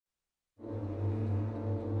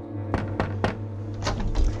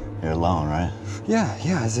You're alone, right?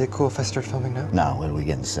 Yeah. Is it cool if I start filming now? No, when we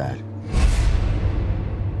get inside.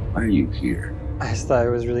 Why are you here? I just thought it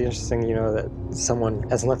was really interesting, you know, that someone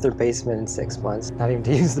hasn't left their basement in 6 months, not even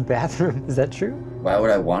to use the bathroom. Is that true? Why would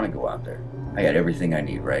I want to go out there? I got everything I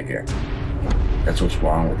need right here. That's what's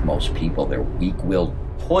wrong with most people. They're weak-willed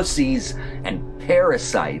pussies and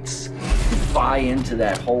parasites who buy into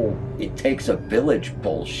that whole "it takes a village"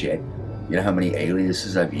 bullshit. You know how many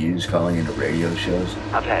aliases I've used calling into radio shows?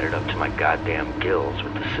 I've had it up to my goddamn gills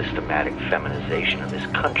with the systematic feminization of this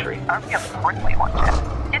country. Army, of course we want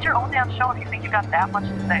you. Get your own damn show if you think you got that much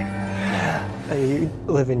to say. You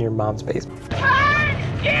live in your mom's basement.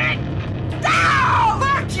 Get down!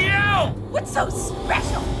 Fuck you! What's so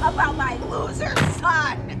special about my loser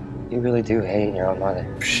son? You really do hate your own mother.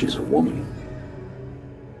 She's a woman.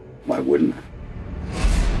 Why wouldn't I?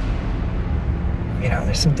 You know,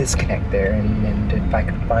 there's some disconnect there, and if I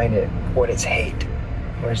can find it, what is hate?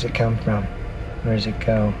 Where does it come from? Where does it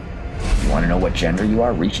go? You want to know what gender you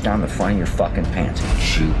are? Reach down the front of your fucking pants.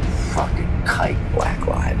 Shoot fucking kite. Black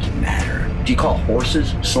Lives Matter. Do you call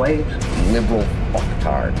horses slaves? Liberal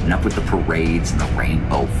fucktard. Enough with the parades and the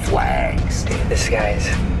rainbow flags. Dude, this guy's...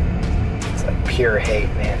 it's like pure hate,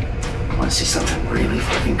 man. I want to see something really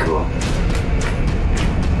fucking cool.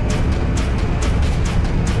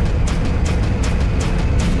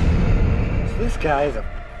 This guy is a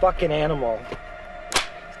fucking animal.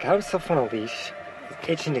 He's got himself on a leash. He's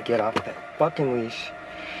itching to get off that fucking leash.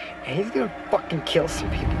 And he's gonna fucking kill some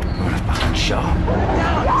people. What a fucking show.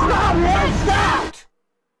 Stop!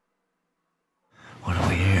 What do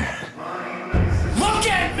we hear? Look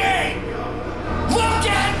at me! Look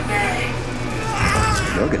at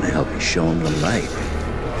me! We're gonna help you show them the light.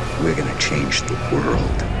 We're gonna change the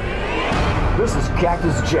world. This is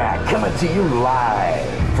Cactus Jack coming to you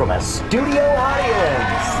live from a studio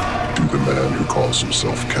audience. To the man who calls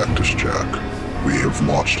himself Cactus Jack, we have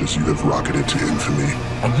watched as you have rocketed to infamy.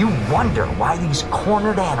 And you wonder why these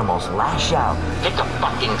cornered animals lash out. Get the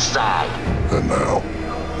fucking side. And now,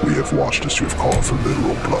 we have watched as you have called for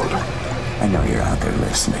literal blood. I know you're out there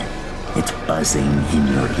listening. It's buzzing in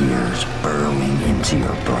your ears, burrowing into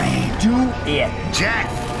your brain. Do it. Jack,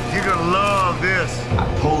 you're gonna love this. I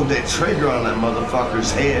pulled that trigger on that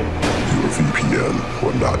motherfucker's head. Your VPN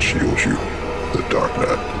will not shield you. The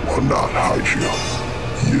darknet will not hide you.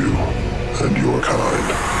 You and your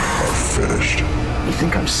kind are finished. You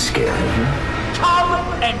think I'm scared of you? Come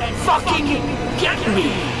and fucking get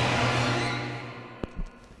me!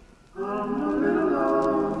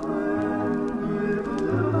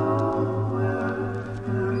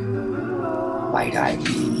 Might I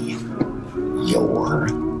be your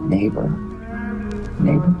neighbor?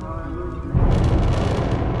 Neighbor?